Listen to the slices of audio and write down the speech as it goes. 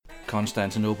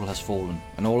Constantinople has fallen,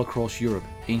 and all across Europe,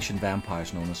 ancient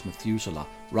vampires known as Methuselah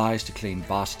rise to claim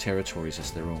vast territories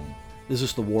as their own. This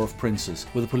is the War of Princes,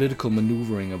 where the political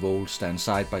maneuvering of old stands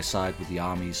side by side with the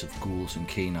armies of ghouls and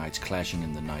Cainites clashing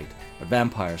in the night. But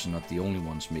vampires are not the only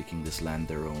ones making this land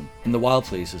their own. In the wild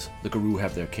places, the Garou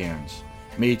have their cairns.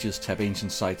 Mages tap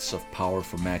ancient sites of power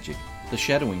for magic. The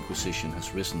Shadow Inquisition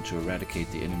has risen to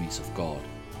eradicate the enemies of God.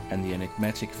 And the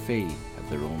enigmatic Fae have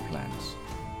their own plans.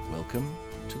 Welcome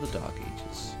to the Dark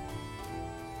Ages.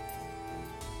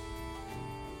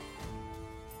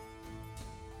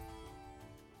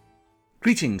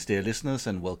 Greetings, dear listeners,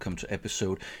 and welcome to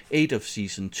episode 8 of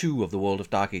season 2 of the World of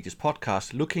Dark Ages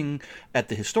podcast, looking at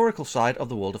the historical side of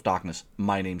the World of Darkness.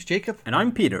 My name's Jacob. And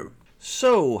I'm Peter.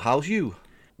 So, how's you?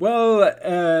 Well,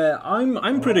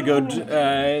 I'm pretty good.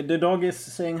 The dog is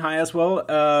saying hi as well.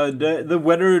 The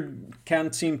weather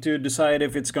can't seem to decide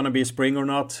if it's going to be spring or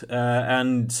not.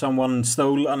 And someone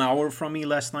stole an hour from me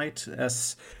last night,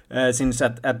 since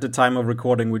at the time of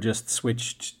recording we just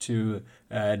switched to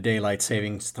daylight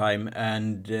savings time.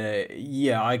 And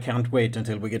I can't wait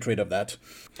until we get rid of that.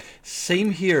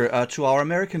 Same here. To our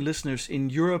American listeners,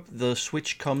 in Europe, the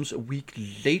switch comes a week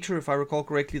later, if I recall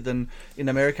correctly, than in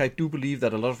America. I do believe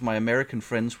that a lot of my American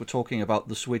friends were talking about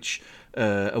the switch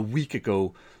a week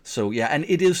ago. So, yeah, and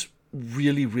it is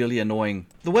really, really annoying.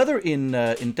 The weather in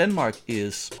Denmark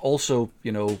is also,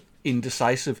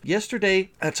 indecisive.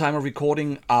 Yesterday, at time of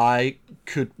recording, I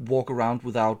could walk around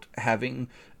without having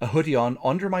a hoodie on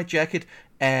under my jacket.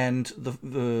 And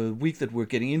the week that we're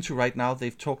getting into right now,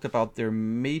 they've talked about there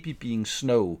maybe being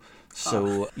snow.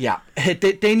 So,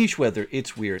 Danish weather,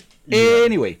 it's weird. Yeah.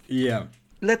 Anyway,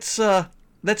 let's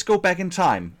go back in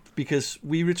time, because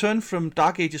we return from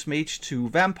Dark Ages Mage to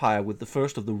Vampire with the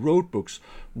first of the Road books,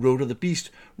 Road of the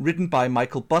Beast, written by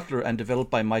Michael Butler and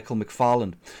developed by Matthew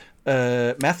McFarland.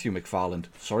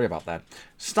 Sorry about that.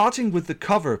 Starting with the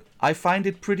cover, I find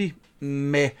it pretty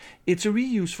meh. It's a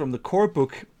reuse from the core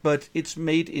book, but it's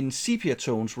made in sepia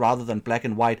tones rather than black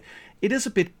and white. It is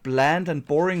a bit bland and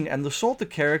boring, and the sword the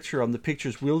character on the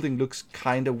pictures wielding looks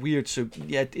kind of weird, so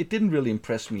yeah, it didn't really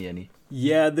impress me any.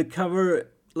 Yeah, the cover,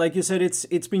 like you said,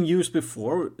 it's been used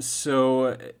before,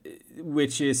 so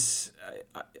which is,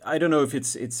 I don't know if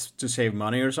it's to save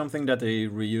money or something that they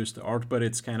reused the art, but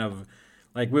it's kind of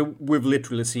like we've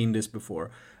literally seen this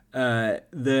before.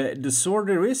 The sword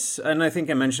there is, and I think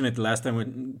I mentioned it last time we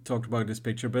talked about this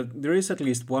picture, but there is at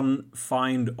least one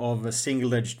find of a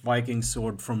single-edged Viking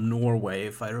sword from Norway,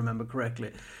 if I remember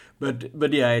correctly.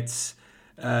 But yeah, it's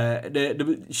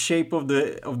the shape of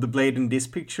the blade in this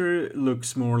picture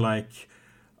looks more like,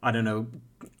 I don't know,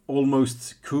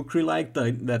 almost kukri-like,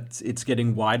 that it's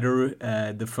getting wider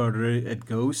the further it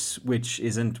goes, which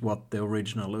isn't what the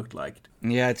original looked like.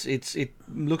 Yeah, it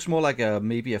looks more like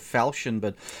maybe a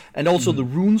falchion, and also the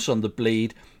runes on the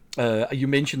blade. You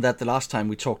mentioned that the last time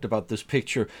we talked about this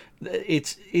picture.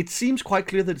 It seems quite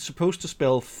clear that it's supposed to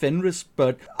spell Fenris,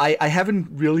 but I haven't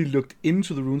really looked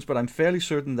into the runes, but I'm fairly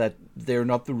certain that they're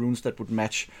not the runes that would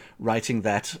match writing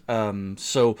that.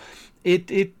 So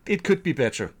it could be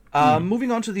better.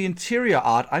 Moving on to the interior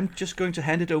art, I'm just going to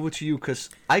hand it over to you,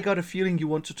 because I got a feeling you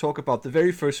want to talk about the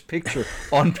very first picture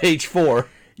on page 4.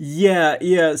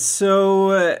 Yeah.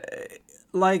 So,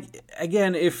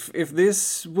 again, if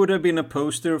this would have been a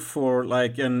poster for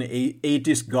like an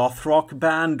 80s goth rock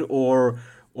band or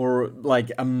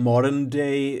like a modern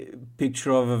day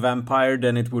picture of a vampire,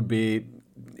 then it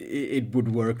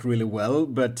would work really well.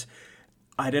 But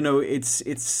I don't know,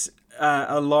 it's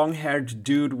a long-haired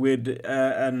dude with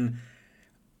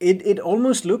It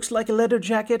almost looks like a leather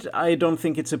jacket. I don't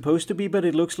think it's supposed to be, but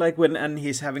it looks like and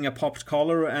he's having a popped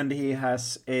collar, and he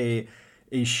has a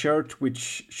shirt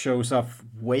which shows off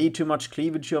way too much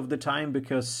cleavage of the time,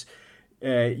 because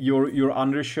your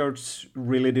undershirts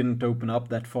really didn't open up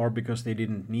that far because they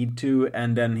didn't need to,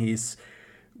 and then he's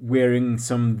wearing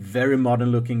some very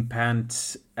modern looking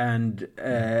pants and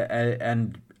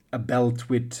a belt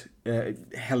with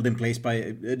held in place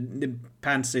by the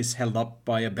pants is held up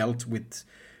by a belt with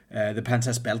the pants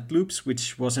has belt loops,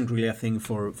 which wasn't really a thing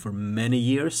for many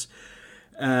years.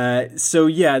 So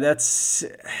yeah, that's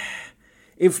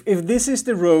if this is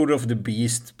the Road of the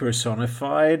Beast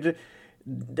personified,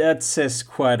 that says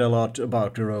quite a lot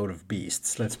about the Road of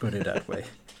Beasts. Let's put it that way.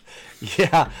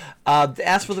 Yeah.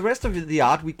 As for the rest of the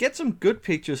art, we get some good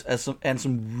pictures and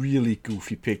some really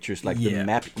goofy pictures, like the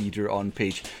Map Eater on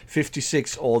page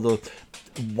 56 or the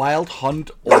Wild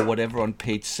Hunt or whatever on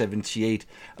page 78.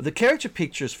 The character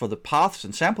pictures for the paths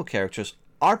and sample characters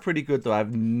are pretty good, though. I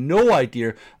have no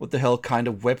idea what the hell kind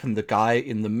of weapon the guy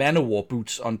in the Manowar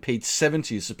boots on page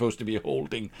 70 is supposed to be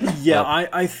holding. Yeah,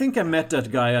 I think I met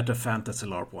that guy at a fantasy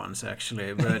LARP once,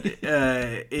 actually, but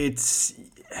it's...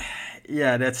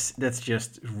 Yeah, that's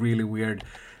just really weird.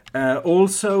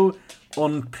 Also,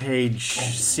 on page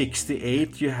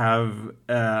 68, you have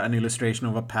an illustration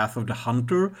of a Path of the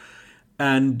Hunter,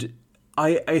 and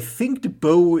I think the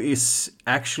bow is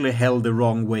actually held the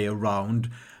wrong way around,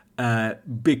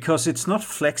 because it's not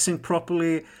flexing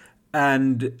properly,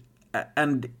 and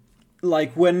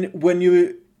like when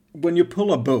you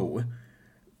pull a bow,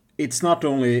 it's not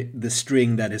only the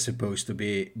string that is supposed to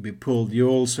be pulled, you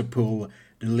also pull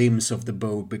the limbs of the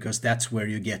bow, because that's where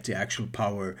you get the actual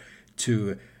power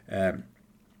to throw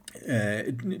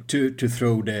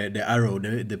the arrow,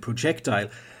 the projectile.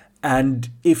 And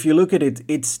if you look at it,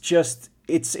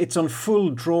 it's on full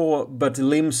draw, but the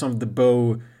limbs of the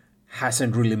bow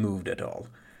hasn't really moved at all.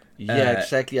 Yeah,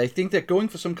 exactly. I think they're going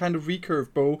for some kind of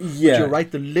recurve bow. Yeah. But you're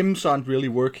right, the limbs aren't really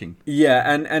working. Yeah,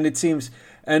 and it seems...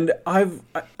 And I've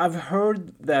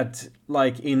heard that,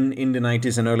 like, in the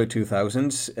 90s and early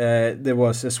 2000s, there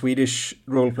was a Swedish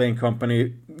role-playing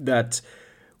company that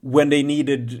when they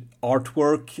needed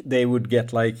artwork, they would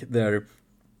get, like, their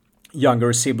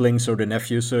younger siblings or the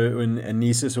nephews and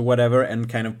nieces or whatever and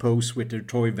kind of pose with their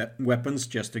toy weapons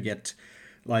just to get,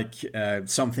 like,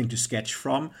 something to sketch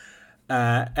from.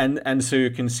 And so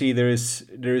you can see there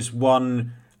is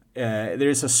one... there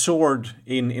is a sword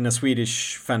in a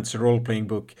Swedish fantasy role-playing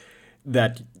book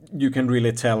that you can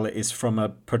really tell is from a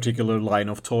particular line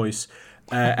of toys.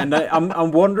 And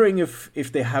I'm wondering if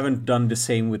they haven't done the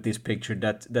same with this picture,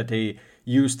 that they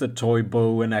used a toy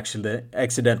bow and actually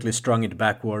accidentally strung it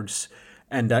backwards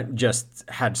and that just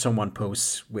had someone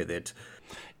pose with it.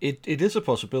 It is a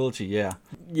possibility, yeah.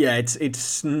 Yeah,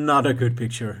 it's not a good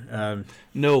picture.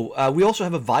 No, we also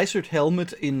have a visored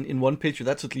helmet in one picture.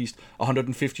 That's at least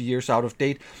 150 years out of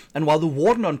date. And while the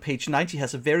Warden on page 90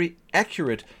 has a very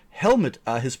accurate helmet,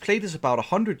 his plate is about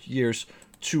 100 years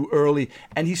too early.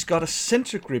 And he's got a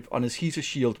center grip on his heater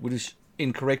shield, which is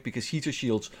incorrect because heater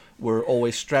shields were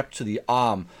always strapped to the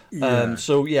arm. Yeah.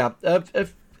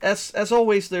 As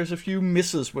always, there's a few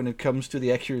misses when it comes to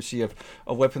the accuracy of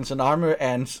weapons and armor,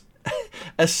 and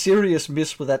a serious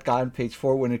miss with that guy on page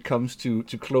 4 when it comes to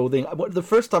clothing. The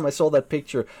first time I saw that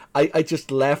picture, I just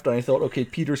laughed and I thought, okay,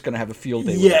 Peter's going to have a field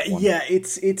day with that one. Yeah,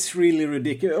 it's really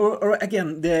ridiculous. Or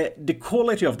again, the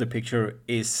quality of the picture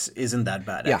isn't that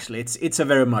bad, actually. It's a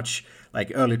very much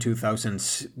like early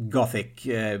 2000s gothic,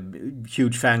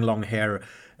 huge fang long hair,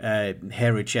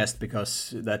 hairy chest,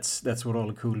 because that's what all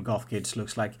the cool goth kids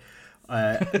looks like.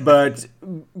 But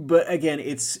again,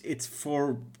 it's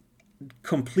for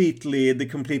the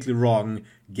completely wrong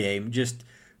game. Just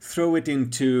throw it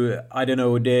into, I don't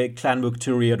know, the clan book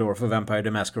Toreador for Vampire the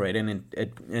Masquerade, and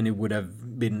it would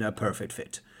have been a perfect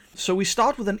fit. So we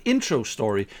start with an intro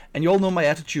story, and you all know my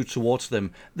attitude towards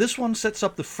them. This one sets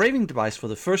up the framing device for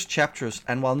the first chapters,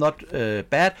 and while not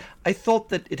bad, I thought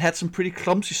that it had some pretty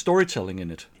clumsy storytelling in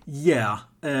it. Yeah,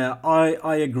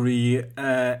 I agree,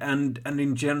 and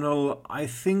in general, I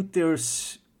think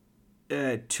there's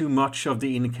too much of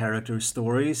the in-character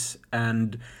stories,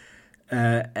 and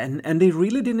they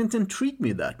really didn't intrigue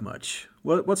me that much.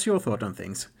 What's your thought on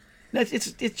things?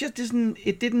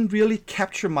 It didn't really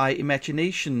capture my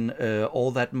imagination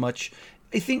all that much.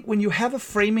 I think when you have a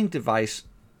framing device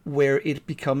where it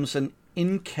becomes an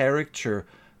in-character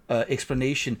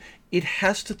explanation, it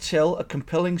has to tell a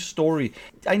compelling story.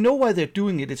 I know why they're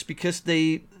doing it. It's because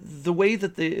the way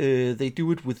that they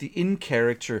do it with the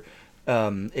in-character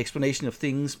explanation of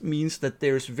things means that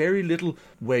there's very little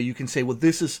where you can say, well,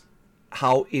 this is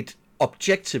how it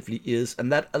objectively is, and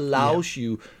that allows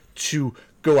you to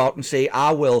go out and say,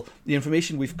 well, the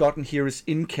information we've gotten here is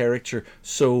in character,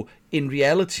 so in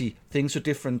reality things are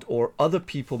different, or other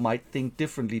people might think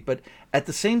differently. But at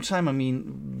the same time, I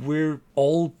mean, we're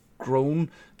all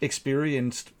grown,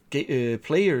 experienced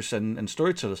players and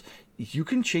storytellers. You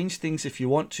can change things if you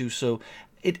want to, so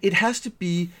it has to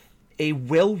be a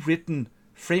well-written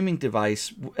framing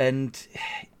device. And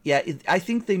yeah, I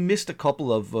think they missed a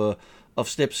couple of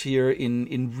steps here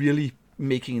in really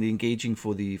making it engaging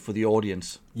for the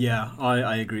audience. Yeah,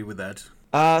 I agree with that.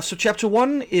 So chapter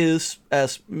 1 is,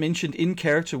 as mentioned, in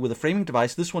character with a framing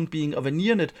device, this one being of a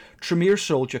Neonid Tremere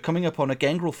soldier coming upon a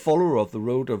gangrel follower of the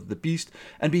Road of the Beast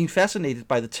and being fascinated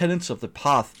by the tenets of the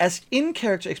path. As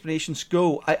in-character explanations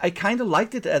go, I kind of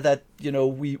liked it that,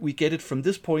 we get it from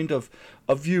this point of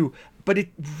view, but it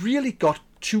really got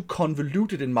too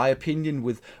convoluted, in my opinion,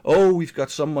 with, oh, we've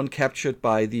got someone captured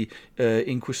by the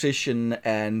Inquisition,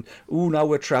 and, now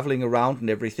we're traveling around and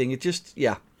everything. It just,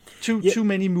 too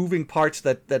many moving parts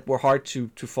that were hard to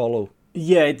follow.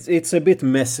 Yeah, it's a bit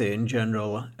messy in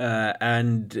general,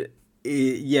 and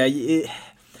it's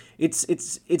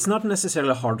not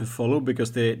necessarily hard to follow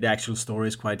because the actual story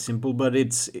is quite simple, but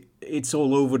it's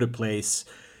all over the place.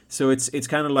 So it's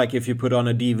kind of like if you put on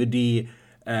a DVD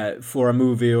for a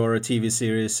movie or a TV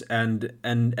series, and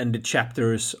the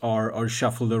chapters are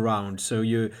shuffled around. So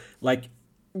you, like,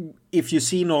 if you've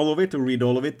seen all of it or read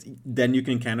all of it, then you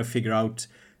can kind of figure out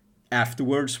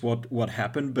afterwards what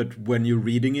happened. But when you're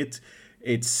reading it,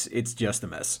 it's just a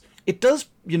mess. It does,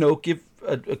 give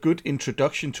a good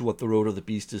introduction to what the Road of the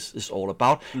Beast is all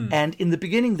about. And in the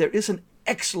beginning, there is an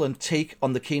excellent take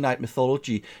on the Cainite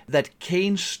mythology that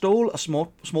Cain stole a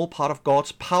small part of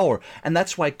God's power, and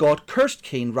that's why God cursed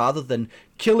Cain rather than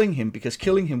killing him, because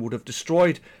killing him would have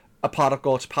destroyed a part of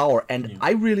God's power. And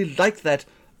I really like that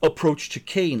approach to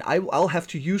Cain. I'll have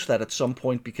to use that at some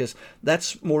point, because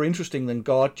that's more interesting than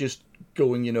God just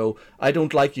going, I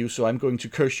don't like you, so I'm going to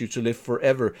curse you to live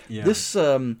forever. Yeah.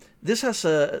 This has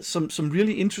some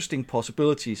really interesting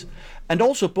possibilities, and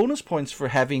also bonus points for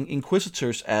having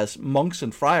inquisitors as monks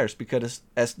and friars, because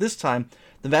as this time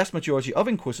the vast majority of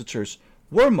inquisitors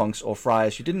were monks or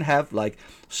friars. You didn't have like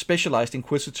specialized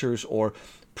inquisitors or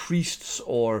priests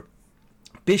or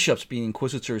bishops being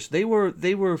inquisitors. They were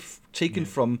taken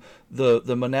from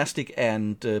the monastic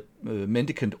and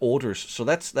mendicant orders. So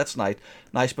that's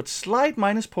nice. But slight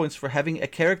minus points for having a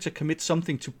character commit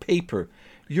something to paper.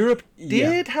 Europe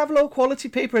did have low quality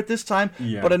paper at this time,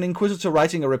 but an inquisitor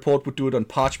writing a report would do it on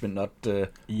parchment, not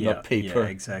paper. Yeah,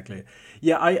 exactly.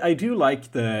 Yeah, I do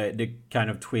like the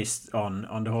kind of twist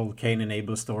on the whole Cain and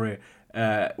Abel story.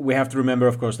 We have to remember,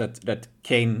 of course, that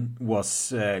Cain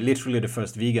was literally the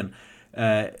first vegan.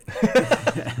 And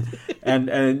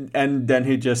then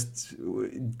he just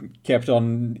kept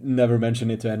on never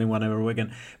mentioning it to anyone ever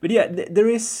again. But yeah, there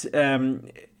is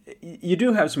you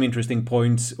do have some interesting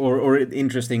points or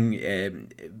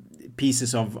interesting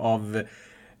pieces of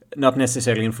not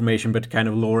necessarily information but kind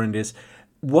of lore in this.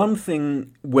 One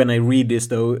thing when I read this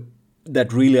though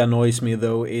that really annoys me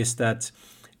though is that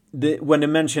when they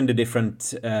mention the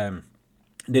different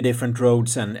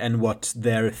roads and what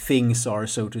their things are,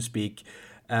 so to speak,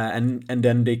 and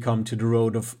then they come to the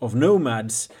road of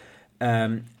nomads,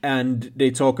 and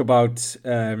they talk about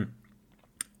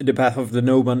the path of the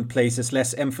nomad places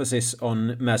less emphasis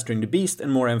on mastering the beast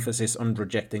and more emphasis on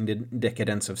rejecting the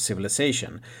decadence of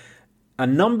civilization. A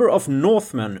number of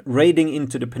Northmen raiding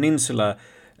into the peninsula,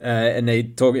 and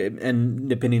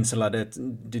the peninsula that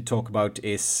they talk about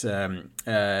is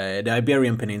the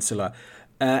Iberian Peninsula.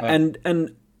 And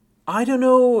I don't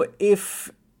know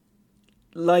if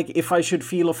I should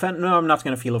feel offended. No, I'm not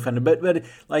going to feel offended. But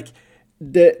like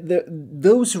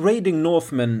those raiding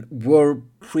Northmen were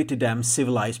pretty damn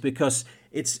civilized, because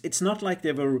it's not like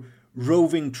they were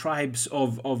roving tribes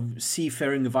of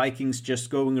seafaring Vikings just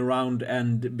going around,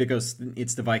 and because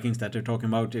it's the Vikings that they're talking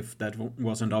about, if that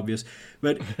wasn't obvious.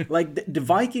 But like the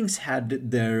Vikings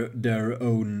had their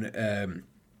own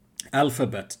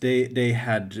alphabet. They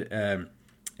had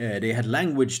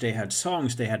language, they had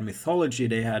songs, they had mythology,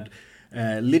 they had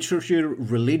literature,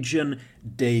 religion.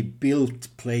 They built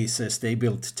places, they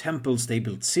built temples, they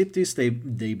built cities, they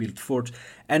built forts.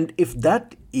 And if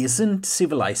that isn't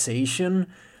civilization,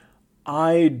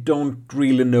 I don't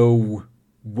really know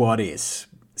what is.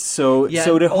 So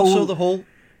the whole.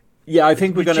 Yeah, I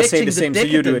think we're going to say the same. So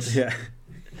you do it. Yeah.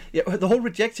 Yeah, the whole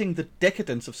rejecting the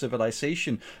decadence of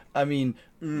civilization. I mean,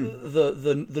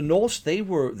 the Norse, they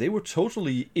were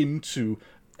totally into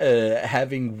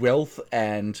having wealth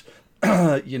and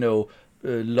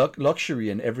luxury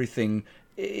and everything.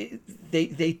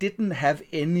 They didn't have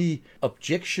any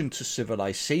objection to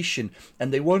civilization,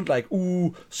 and they weren't like,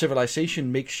 ooh,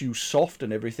 civilization makes you soft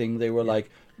and everything. They were like,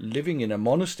 living in a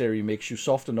monastery makes you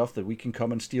soft enough that we can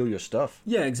come and steal your stuff.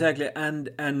 Yeah, exactly.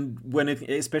 And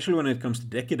especially when it comes to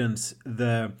decadence,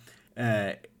 the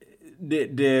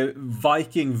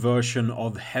Viking version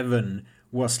of heaven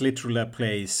was literally a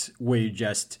place where you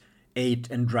just ate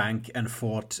and drank and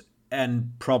fought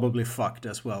and probably fucked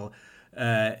as well.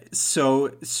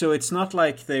 So it's not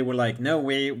like they were like, no,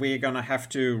 we're gonna have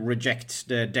to reject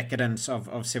the decadence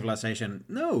of civilization.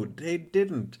 No, they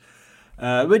didn't.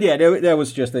 But yeah, there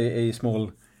was just a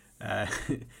small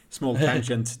small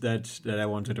tangent that I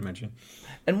wanted to mention.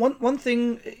 And one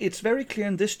thing, it's very clear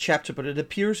in this chapter, but it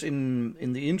appears in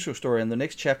the intro story and the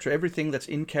next chapter, everything that's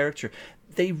in character,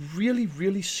 they really,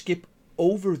 really skip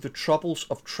over the troubles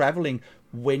of traveling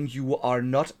when you are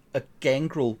not a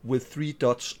gangrel with 3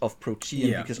 dots of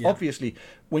protein. Because obviously,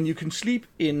 when you can sleep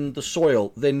in the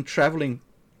soil, then traveling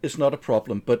is not a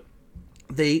problem. But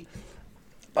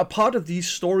a part of these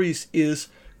stories is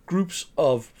groups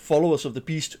of followers of the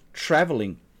beast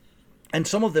traveling. And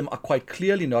some of them are quite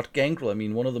clearly not gangrel. I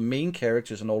mean, one of the main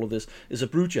characters in all of this is a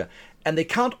Bruja. And they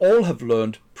can't all have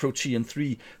learned Protean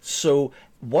 3. So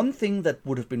one thing that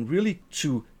would have been really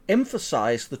to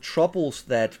emphasize the troubles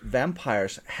that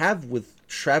vampires have with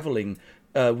traveling.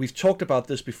 We've talked about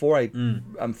this before.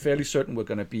 I'm fairly certain we're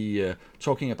going to be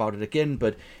talking about it again.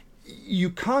 But you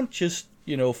can't just,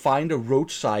 find a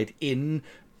roadside inn.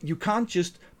 You can't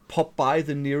just pop by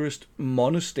the nearest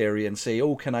monastery and say,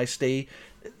 "Oh, can I stay?"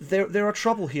 There are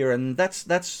trouble here, and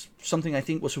that's something I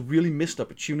think was a really missed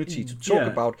opportunity to talk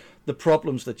about the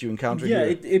problems that you encounter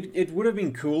here. It would have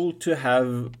been cool to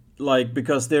have,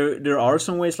 because there are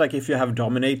some ways, like if you have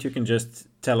dominate, you can just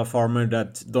tell a farmer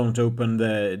that don't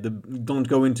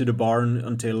go into the barn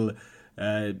until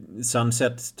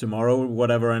sunset tomorrow,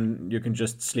 whatever, and you can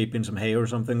just sleep in some hay or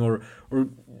something, or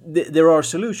there are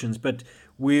solutions, but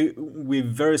we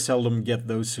very seldom get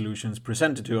those solutions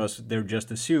presented to us. They're just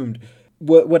assumed.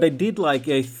 What I did like,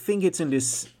 I think it's in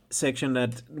this section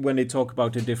that when they talk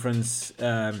about the difference,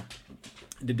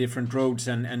 the different roads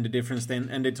and the difference, then,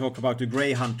 and they talk about the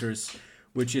Grey Hunters,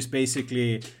 which is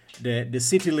basically the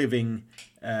city living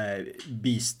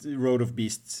road of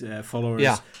beasts followers.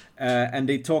 Yeah. And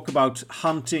they talk about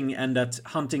hunting, and that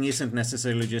hunting isn't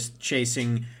necessarily just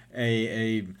chasing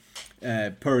a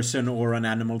person or an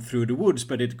animal through the woods,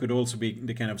 but it could also be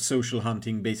the kind of social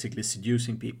hunting, basically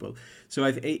seducing people. So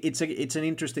it's an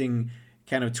interesting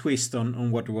kind of twist on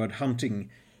what the word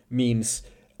hunting means.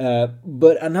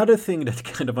 But another thing that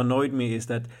kind of annoyed me is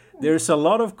that there's a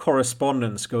lot of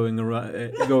correspondence going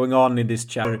on in this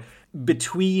chapter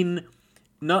between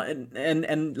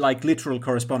and like literal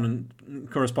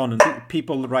correspondence,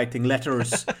 people writing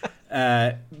letters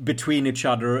between each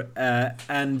other,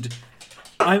 and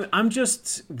I'm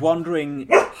just wondering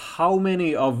how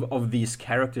many of these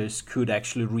characters could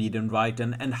actually read and write,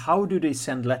 and how do they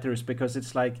send letters? Because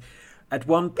it's like at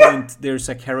one point there's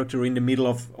a character in the middle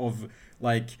of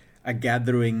like a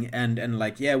gathering and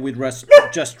like, yeah, we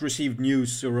just received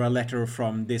news or a letter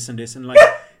from this and this, and like,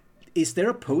 is there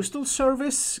a postal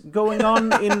service going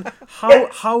on in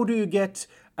how do you get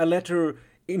a letter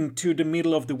into the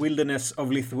middle of the wilderness of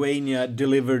Lithuania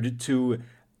delivered to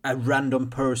a random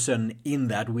person in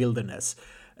that wilderness?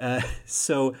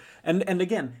 So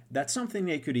again, that's something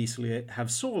they could easily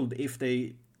have solved if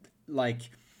they let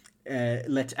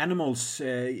animals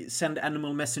send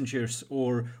animal messengers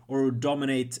or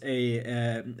dominate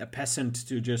a peasant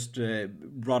to just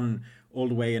run all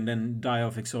the way and then die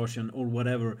of exhaustion or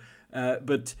whatever.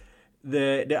 But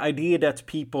the idea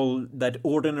that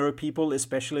ordinary people,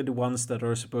 especially the ones that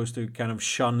are supposed to kind of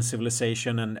shun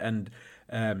civilization and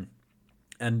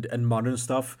modern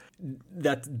stuff,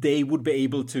 that they would be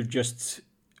able to just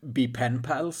be pen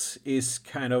pals is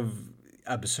kind of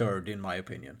absurd, in my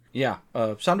opinion. Yeah,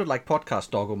 sounded like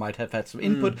Podcast Doggo might have had some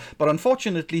input, but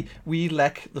unfortunately we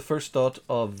lack the first dot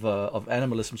of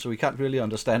animalism, so we can't really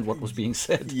understand what was being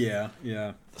said. Yeah.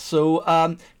 So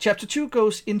chapter 2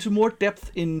 goes into more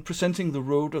depth in presenting the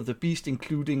road of the beast,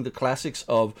 including the classics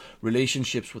of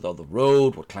relationships with other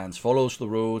road, what clans follows the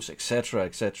roads, etc.,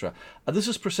 etc. This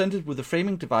is presented with the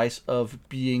framing device of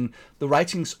being the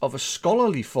writings of a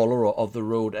scholarly follower of the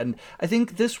road, and I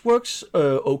think this works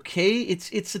okay.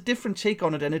 It's a different take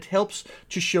on it, and it helps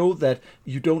to show that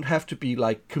you don't have to be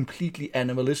like completely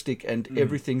animalistic and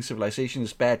everything civilization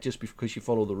is bad just because you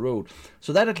follow the road.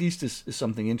 So that at least is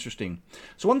something interesting.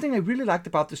 So one thing I really liked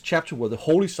about this chapter were the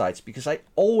holy sites, because I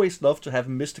always love to have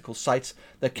mystical sites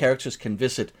that characters can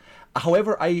visit.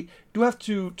 However, I do have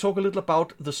to talk a little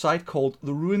about the site called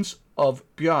the Ruins of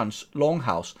Björn's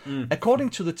Longhouse.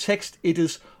 According to the text, it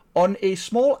is on a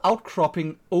small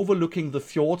outcropping overlooking the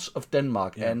fjords of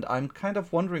Denmark, and I'm kind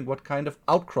of wondering what kind of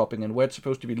outcropping and where it's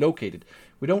supposed to be located.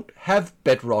 We don't have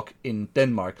bedrock in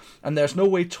Denmark, and there's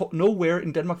nowhere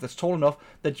in Denmark that's tall enough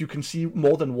that you can see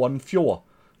more than one fjord.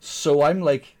 So I'm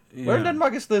like, where in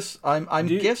Denmark is this? I'm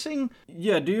guessing.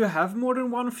 Yeah, do you have more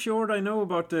than one fjord? I know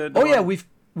about the yeah,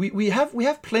 we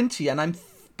have plenty, and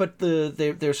but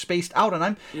they're spaced out, and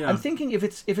I'm thinking if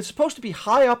it's supposed to be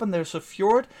high up and there's a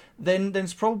fjord, then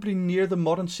it's probably near the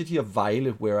modern city of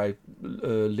Vejle, where I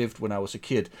lived when I was a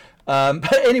kid.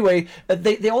 But anyway,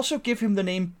 they also give him the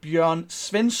name Björn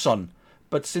Svensson,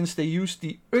 but since they used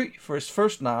the Ø for his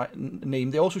first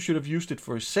name, they also should have used it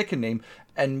for his second name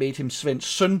and made him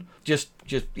Svensson. Just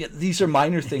yeah, these are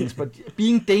minor things, but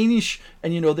being Danish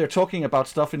and they're talking about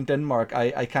stuff in Denmark,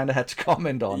 I kind of had to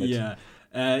comment on it. Yeah.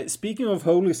 Speaking of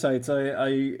holy sites,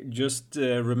 I just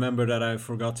remember that I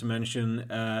forgot to mention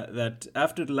that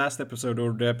after the last episode,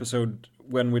 or the episode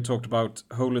when we talked about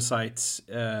holy sites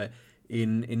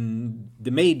in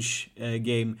the Mage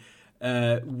game,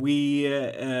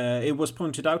 it was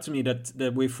pointed out to me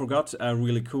that we forgot a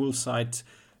really cool site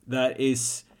that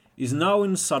is now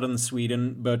in southern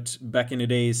Sweden, but back in the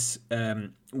days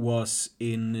was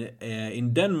in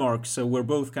Denmark. So we're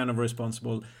both kind of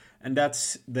responsible, and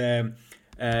that's the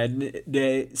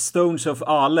Stones of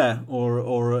Ale,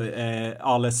 or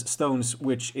Ales Stones,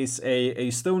 which is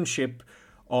a stone ship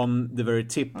on the very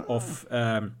tip of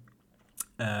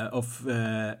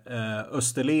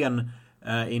Österlen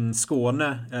in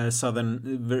Skåne,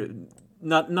 southern,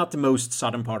 not the most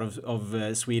southern part of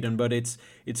Sweden, but it's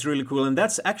really cool, and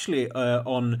that's actually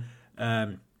on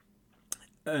a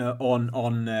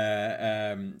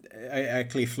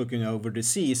cliff looking over the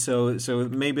sea. So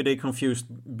maybe they confused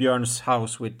Björn's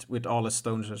house with Ales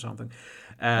Stones or something.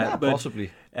 But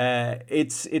possibly.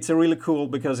 It's a really cool,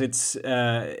 because it's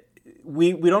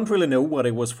we don't really know what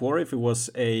it was for, if it was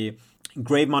a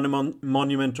grave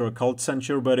monument or a cult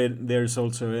censure, but there's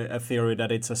also a theory that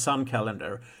it's a sun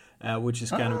calendar, which is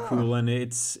kind of cool, and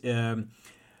it's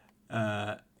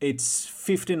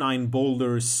 59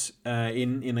 boulders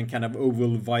in a kind of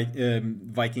oval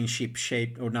Viking ship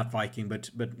shape, or not Viking, but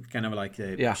kind of like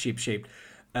a ship shaped,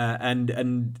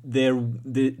 and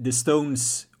the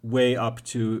stones weigh up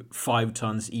to 5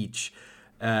 tons each,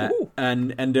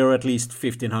 and they're at least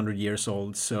 1,500 years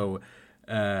old. So,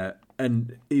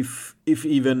 and if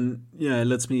even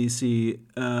let me see,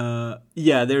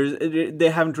 they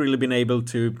haven't really been able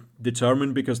to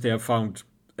determine, because they have found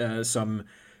some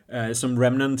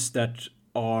remnants that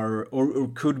are or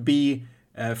could be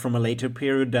from a later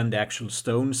period than the actual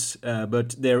stones,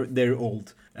 but they're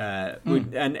old.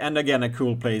 And again, a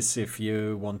cool place if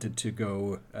you wanted to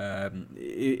go,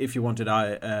 if you wanted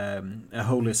a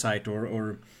holy site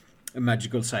or a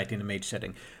magical site in a mage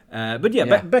setting. But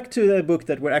back to the book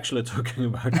that we're actually talking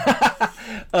about.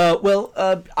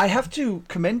 I have to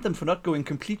commend them for not going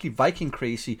completely Viking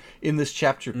crazy in this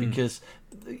chapter, because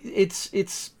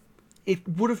it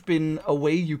would have been a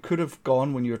way you could have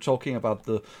gone when you're talking about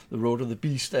the Road of the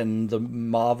Beast and the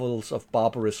marvels of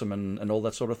barbarism and all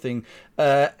that sort of thing.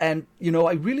 And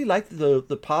I really like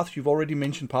the path you've already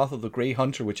mentioned, Path of the Grey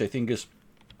Hunter, which I think is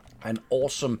an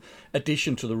awesome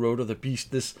addition to the Road of the Beast,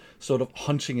 this sort of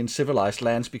hunting in civilized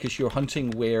lands, because you're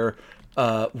hunting where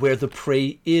the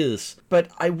prey is. But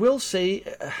I will say,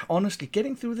 honestly,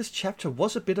 getting through this chapter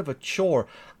was a bit of a chore.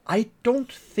 I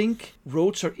don't think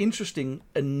roads are interesting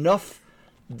enough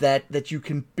that you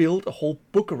can build a whole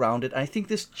book around it. I think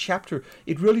this chapter,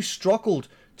 it really struggled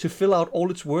to fill out all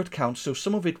its word counts, so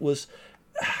some of it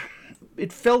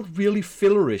it felt really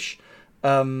fillerish.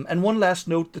 And one last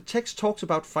note, the text talks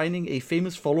about finding a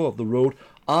famous follower of the road,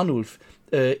 Arnulf,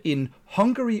 in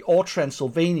Hungary or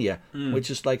Transylvania, which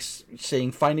is like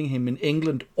saying finding him in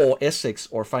England or Essex,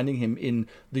 or finding him in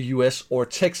the US or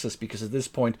Texas, because at this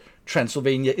point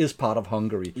Transylvania is part of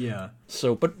Hungary. Yeah.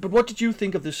 So, but what did you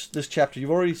think of this chapter?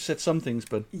 You've already said some things,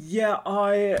 but yeah,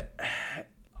 I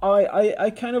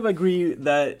kind of agree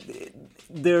that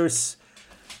there's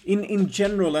in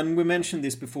general, and we mentioned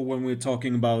this before when we were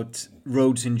talking about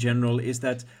roads in general, is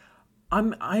that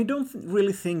I don't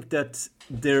really think that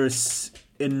there's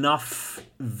enough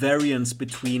variance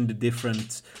between the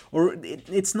different, or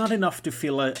it's not enough to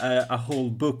fill a whole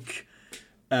book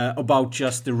about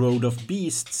just the Road of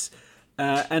Beasts,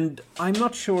 and I'm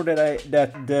not sure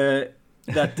that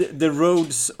the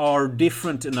roads are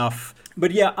different enough.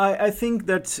 But yeah, I think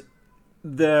that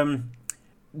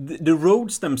the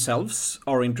roads themselves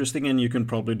are interesting, and you can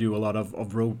probably do a lot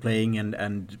of role playing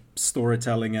and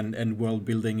storytelling and world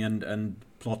building and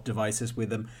plot devices with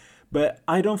them. But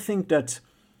I don't think that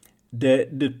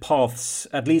the paths,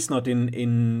 at least not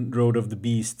in Road of the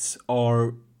Beasts,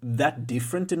 are that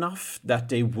different enough that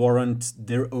they warrant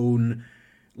their own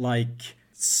like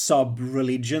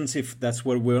sub-religions, if that's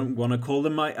what we want to call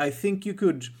them. I think you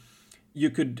could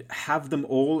have them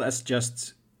all as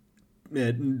just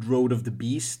Road of the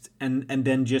Beast, and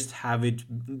then just have it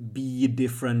be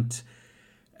different,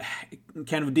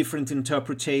 kind of different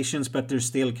interpretations, but they're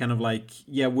still kind of like,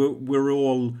 yeah,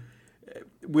 we're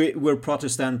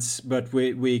Protestants, but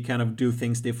we kind of do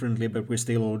things differently, but we're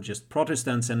still all just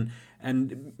Protestants, and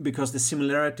because the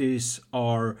similarities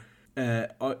are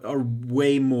are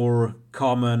way more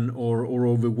common or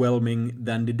overwhelming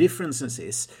than the differences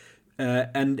is.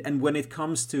 And when it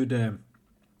comes to the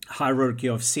hierarchy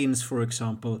of sins, for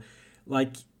example,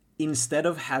 like instead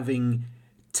of having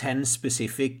 10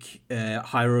 specific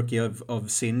hierarchy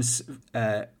of sins,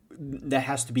 there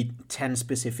has to be 10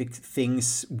 specific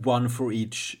things, one for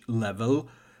each level.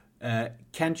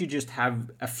 Can't you just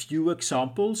have a few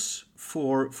examples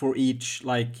for each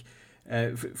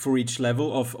for each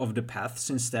level of the paths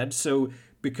instead? So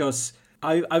because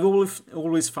I've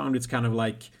always found it's kind of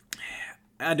like,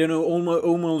 I don't know,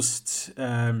 almost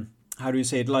how do you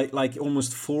say it, like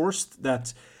almost forced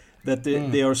that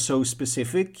they are so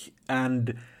specific.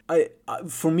 And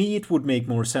for me it would make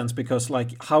more sense, because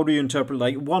like how do you interpret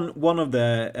like one of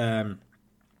the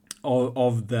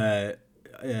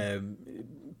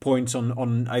points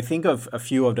on I think of a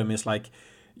few of them is like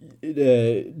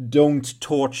don't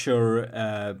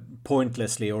torture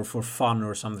pointlessly or for fun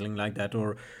or something like that,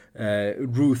 or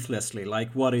ruthlessly.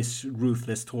 Like what is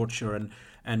ruthless torture,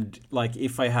 and like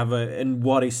if I have and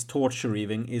what is torture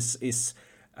even is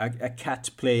a cat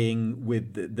playing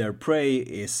with their prey,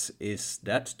 is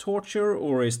that torture,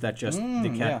 or is that just the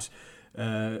cat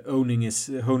honing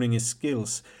his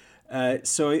skills?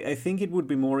 So I think it would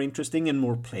be more interesting and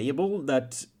more playable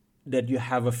that you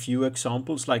have a few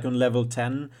examples, like on level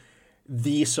 10.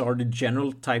 These are the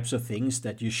general types of things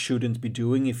that you shouldn't be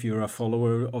doing if you're a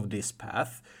follower of this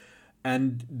path,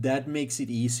 and that makes it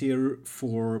easier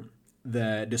for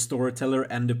the storyteller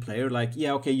and the player. Like,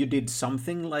 yeah, okay, you did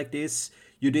something like this.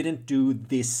 You didn't do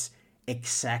this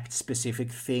exact specific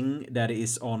thing that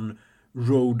is on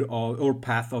road or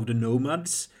path of the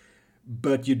nomads,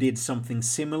 but you did something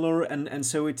similar, and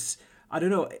so it's, I don't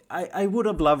know, I would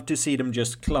have loved to see them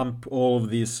just clump all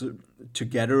of these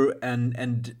together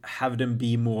and have them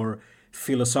be more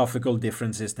philosophical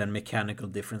differences than mechanical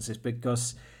differences,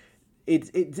 because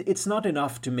it's not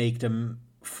enough to make them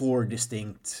 4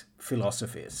 distinct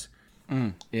philosophies.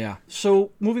 Yeah.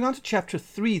 So moving on to chapter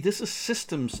 3, this is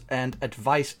systems and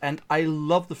advice, and I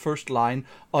love the first line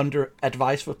under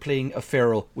advice for playing a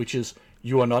feral, which is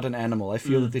you are not an animal. I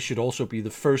feel that this should also be the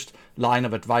first line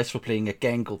of advice for playing a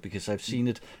Gangle, because I've seen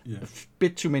it a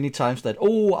bit too many times that,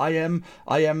 I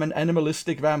am an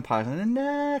animalistic vampire. And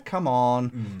nah, come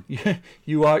on.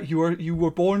 You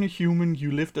were born a human,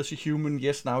 you lived as a human.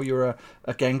 Yes, now you're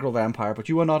a Gangrel vampire, but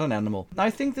you are not an animal. I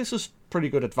think this is pretty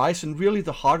good advice and really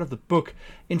the heart of the book.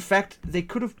 In fact, they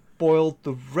could have boiled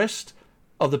the rest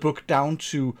of the book down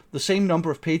to the same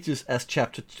number of pages as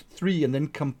chapter 3 and then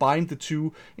combined the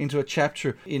two into a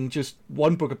chapter in just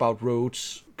one book about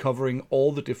roads, covering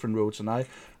all the different roads, and I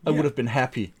would have been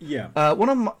happy.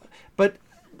 But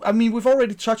I mean, we've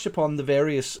already touched upon the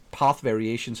various path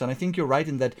variations, and I think you're right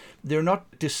in that they're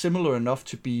not dissimilar enough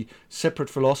to be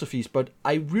separate philosophies, but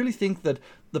I really think that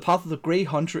the Path of the Grey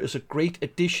Hunter is a great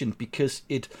addition, because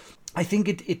I think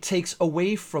it takes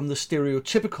away from the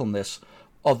stereotypicalness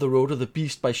of the Road of the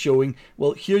Beast by showing,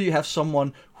 well, here you have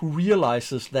someone who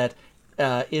realizes that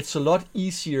it's a lot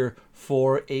easier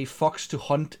for a fox to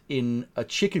hunt in a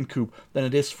chicken coop than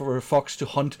it is for a fox to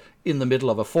hunt in the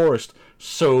middle of a forest.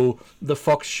 So the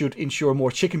fox should ensure more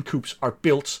chicken coops are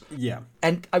built. Yeah.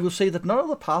 And I will say that none of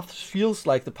the paths feels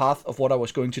like the path of what I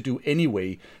was going to do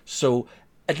anyway. So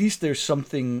at least there's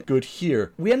something good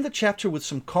here. We end the chapter with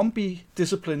some combi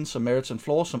disciplines, some merits and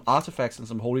flaws, some artifacts, and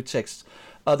some holy texts.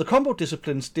 The combo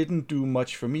disciplines didn't do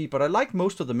much for me, but I like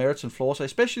most of the merits and flaws. I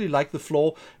especially like the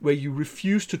flaw where you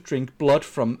refuse to drink blood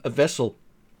from a vessel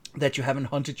that you haven't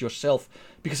hunted yourself,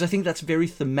 because I think that's very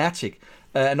thematic.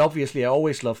 And obviously I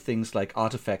always love things like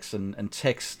artifacts and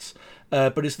texts.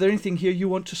 But is there anything here you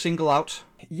want to single out?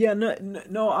 Yeah,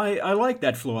 no, I like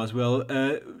that flaw as well.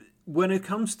 When it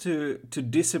comes to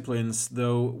disciplines,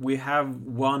 though, we have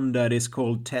one that is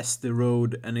called Test the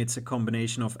Road, and it's a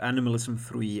combination of Animalism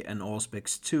 3 and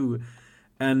Auspex 2.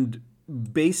 And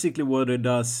basically what it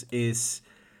does is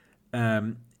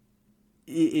that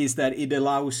it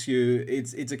allows you,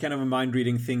 it's a kind of a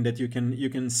mind-reading thing that you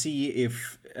can see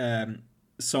if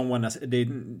someone, they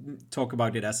talk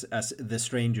about it as the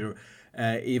stranger,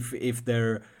 if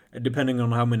they're, depending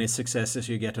on how many successes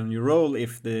you get on your roll,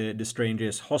 if the stranger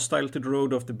is hostile to the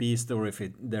Road of the Beast, or if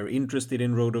they're interested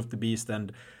in Road of the Beast,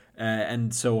 and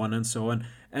so on and so on.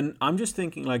 And I'm just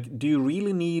thinking, like, do you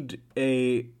really need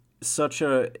it's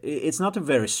not a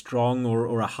very strong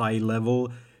or a high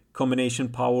level combination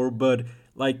power, but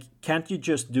like, can't you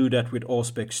just do that with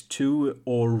Auspex 2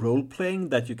 or role playing,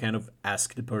 that you kind of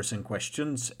ask the person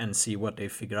questions and see what they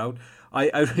figure out? I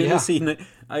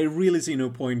really see no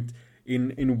point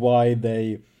in why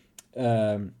they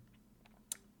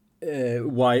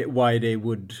why they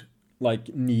would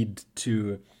like need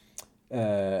to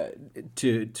have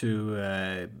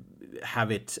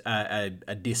it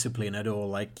a discipline at all.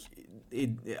 Like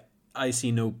I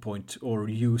see no point or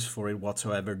use for it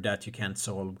whatsoever that you can't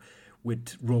solve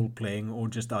with role-playing or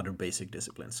just other basic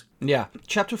disciplines. Yeah.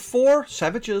 Chapter 4,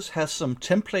 Savages, has some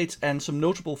templates and some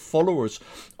notable followers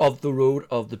of the Road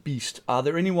of the Beast. Are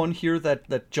there anyone here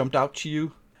that jumped out to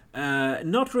you?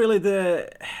 Not really. The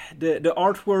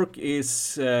artwork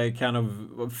is kind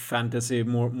of fantasy,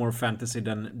 more fantasy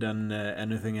than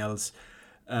anything else.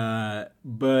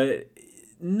 But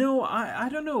no, I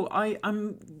don't know. I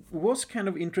was kind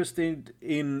of interested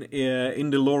in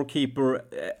the Lorekeeper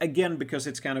again because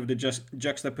it's kind of the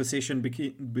juxtaposition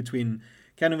between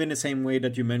kind of in the same way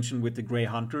that you mentioned with the Grey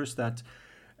Hunters that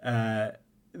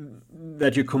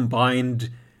you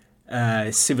combined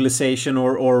civilization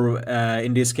or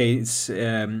in this case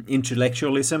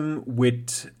intellectualism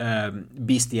with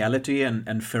bestiality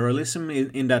and feralism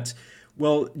in that.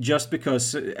 Well, just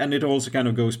because, and it also kind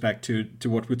of goes back to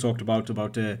what we talked about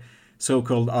the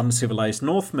so-called uncivilized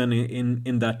Northmen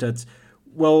in that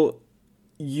well,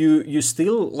 you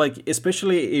still, like,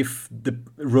 especially if the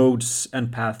roads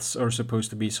and paths are supposed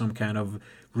to be some kind of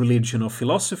religion or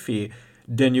philosophy,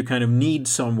 then you kind of need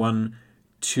someone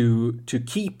to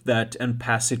keep that and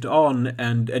pass it on,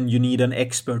 and you need an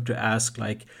expert to ask,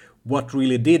 like, what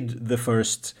really did the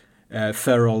first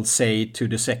Feral say to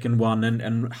the second one,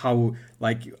 and how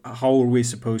are we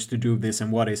supposed to do this,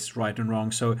 and what is right and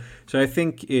wrong. So I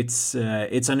think it's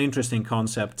an interesting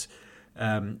concept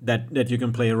that you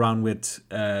can play around with.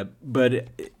 But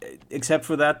except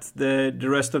for that, the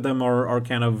rest of them are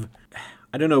kind of,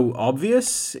 I don't know,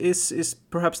 obvious is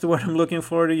perhaps the word I'm looking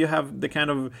for. You have the kind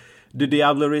of the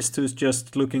Diablerist who's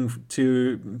just looking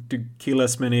to kill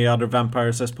as many other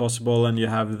vampires as possible, and you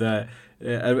have a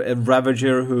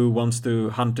Ravager who wants to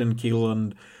hunt and kill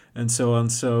and so on.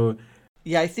 So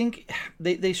yeah, I think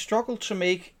they struggled to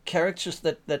make characters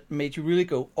that made you really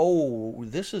go, oh,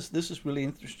 this is really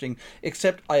interesting.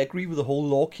 Except I agree with the whole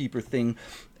Lorekeeper thing,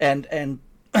 and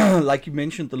like you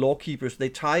mentioned, the Lorekeepers, they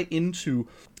tie into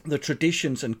the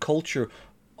traditions and culture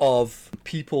of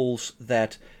peoples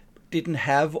that didn't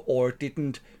have or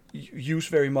didn't use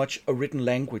very much a written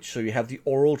language. So you have the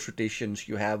oral traditions,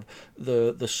 you have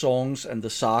the songs and the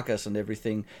sagas and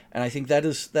everything, and I think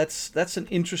that's an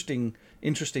interesting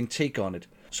take on it.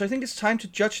 So I think it's time to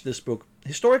judge this book.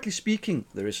 Historically speaking,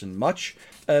 there isn't much,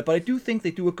 but I do think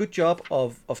they do a good job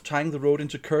of tying the road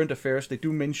into current affairs. They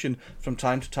do mention from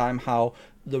time to time how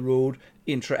the road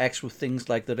interacts with things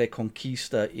like the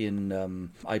Reconquista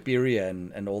in Iberia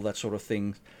and all that sort of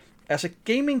thing. As a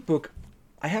gaming book,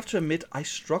 I have to admit, I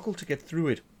struggle to get through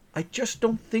it. I just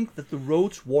don't think that the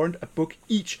roads warrant a book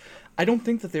each. I don't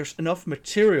think that there's enough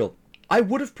material. I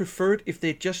would have preferred if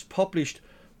they just published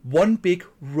one big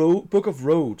book of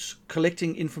roads,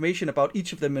 collecting information about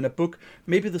each of them in a book,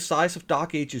 maybe the size of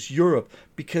Dark Ages Europe,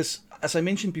 because, as I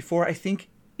mentioned before, I think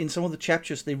in some of the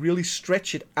chapters they really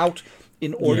stretch it out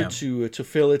in order to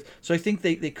fill it. So I think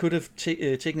they could have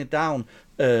taken it down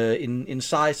in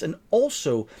size. And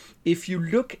also, if you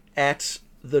look at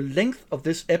the length of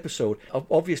this episode,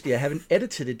 obviously I haven't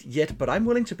edited it yet, but I'm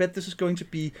willing to bet this is going to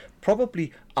be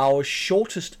probably our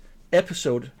shortest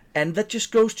episode, and that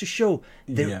just goes to show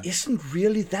there isn't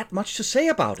really that much to say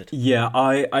about it. Yeah,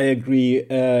 I agree.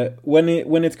 When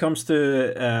it comes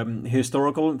to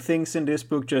historical things in this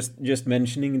book, just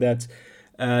mentioning that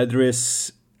there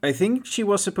is, I think she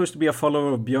was supposed to be a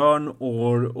follower of Björn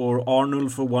or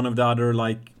Arnulf or one of the other,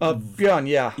 like Björn,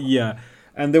 yeah. Yeah.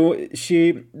 And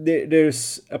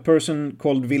there's a person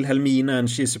called Wilhelmina, and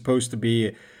she's supposed to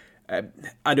be,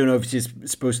 I don't know if she's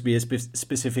supposed to be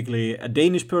specifically a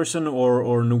Danish person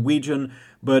or Norwegian,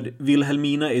 but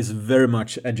Wilhelmina is very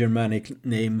much a Germanic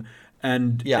name.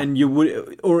 And you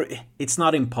would, or it's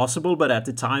not impossible, but at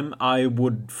the time I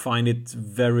would find it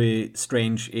very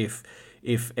strange if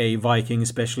a Viking,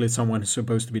 especially someone who's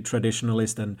supposed to be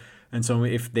traditionalist, and so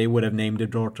if they would have named their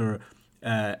daughter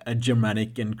a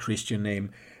Germanic and Christian name.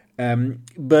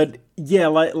 But yeah,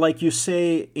 like you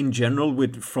say, in general,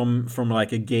 from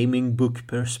like a gaming book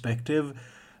perspective,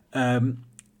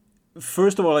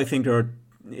 first of all, I think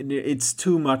it's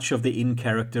too much of the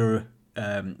in-character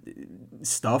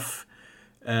stuff.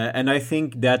 And I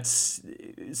think that's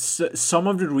some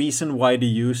of the reason why they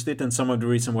used it, and some of the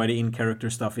reason why the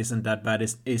in-character stuff isn't that bad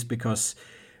is because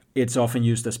it's often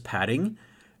used as padding.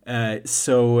 And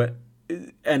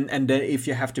then if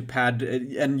you have to pad,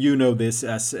 and you know this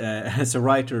as a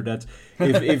writer, that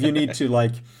if you need to,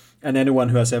 like, and anyone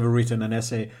who has ever written an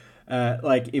essay,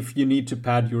 like if you need to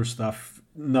pad your stuff,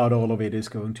 not all of it is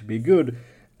going to be good.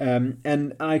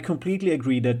 And I completely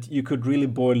agree that you could really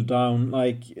boil down,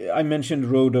 like I mentioned,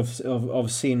 Road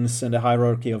of Sins and the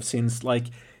hierarchy of sins. Like,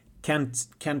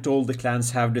 can't all the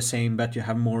clans have the same, but you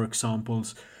have more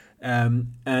examples?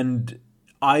 And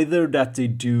either that they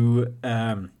do,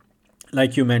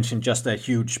 like you mentioned, just a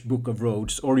huge book of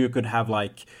roads, or you could have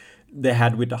like they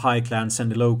had with the high clans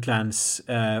and the low clans,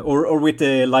 or with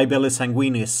the Libellus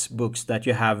Sanguinis books, that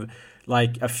you have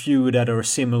like a few that are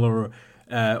similar,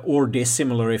 or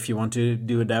dissimilar, if you want to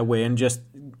do it that way, and just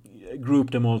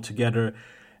group them all together,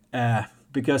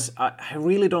 because I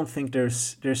really don't think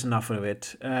there's enough of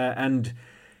it, and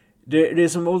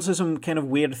there's also some kind of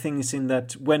weird things in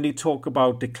that when they talk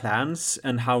about the clans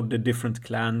and how the different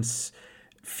clans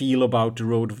feel about the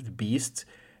Road of the Beast,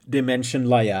 they mention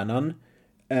Lyannan,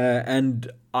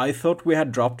 and I thought we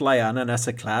had dropped Lyannan as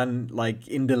a clan like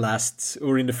in the last,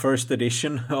 or in the first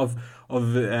edition of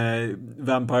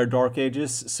Vampire Dark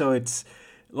Ages. So it's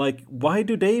like, why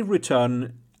do they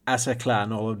return as a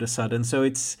clan all of a sudden? So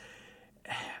it's,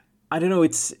 I don't know,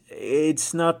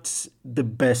 it's not the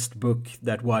best book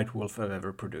that White Wolf have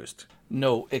ever produced.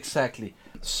 No, exactly.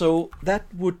 So that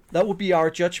would be our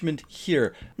judgment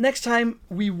here. Next time,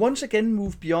 we once again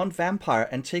move beyond Vampire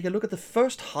and take a look at the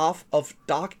first half of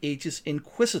Dark Ages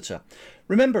Inquisitor.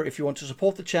 Remember, if you want to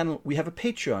support the channel, we have a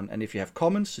Patreon, and if you have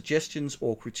comments, suggestions,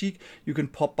 or critique, you can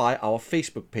pop by our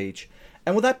Facebook page.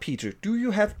 And with that, Peter, do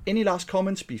you have any last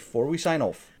comments before we sign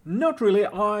off? Not really.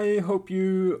 I hope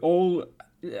you all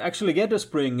actually get a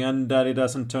spring, and that it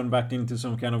doesn't turn back into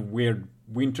some kind of weird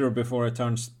winter before it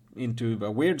turns into a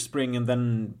weird spring and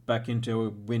then back into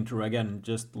winter again.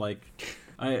 Just like,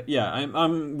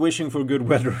 I'm wishing for good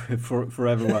weather for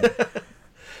everyone.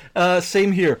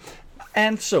 Same here.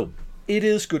 And so, it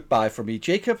is goodbye from me,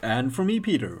 Jacob. And from me,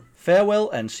 Peter. Farewell,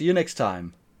 and see you next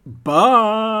time.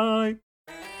 Bye!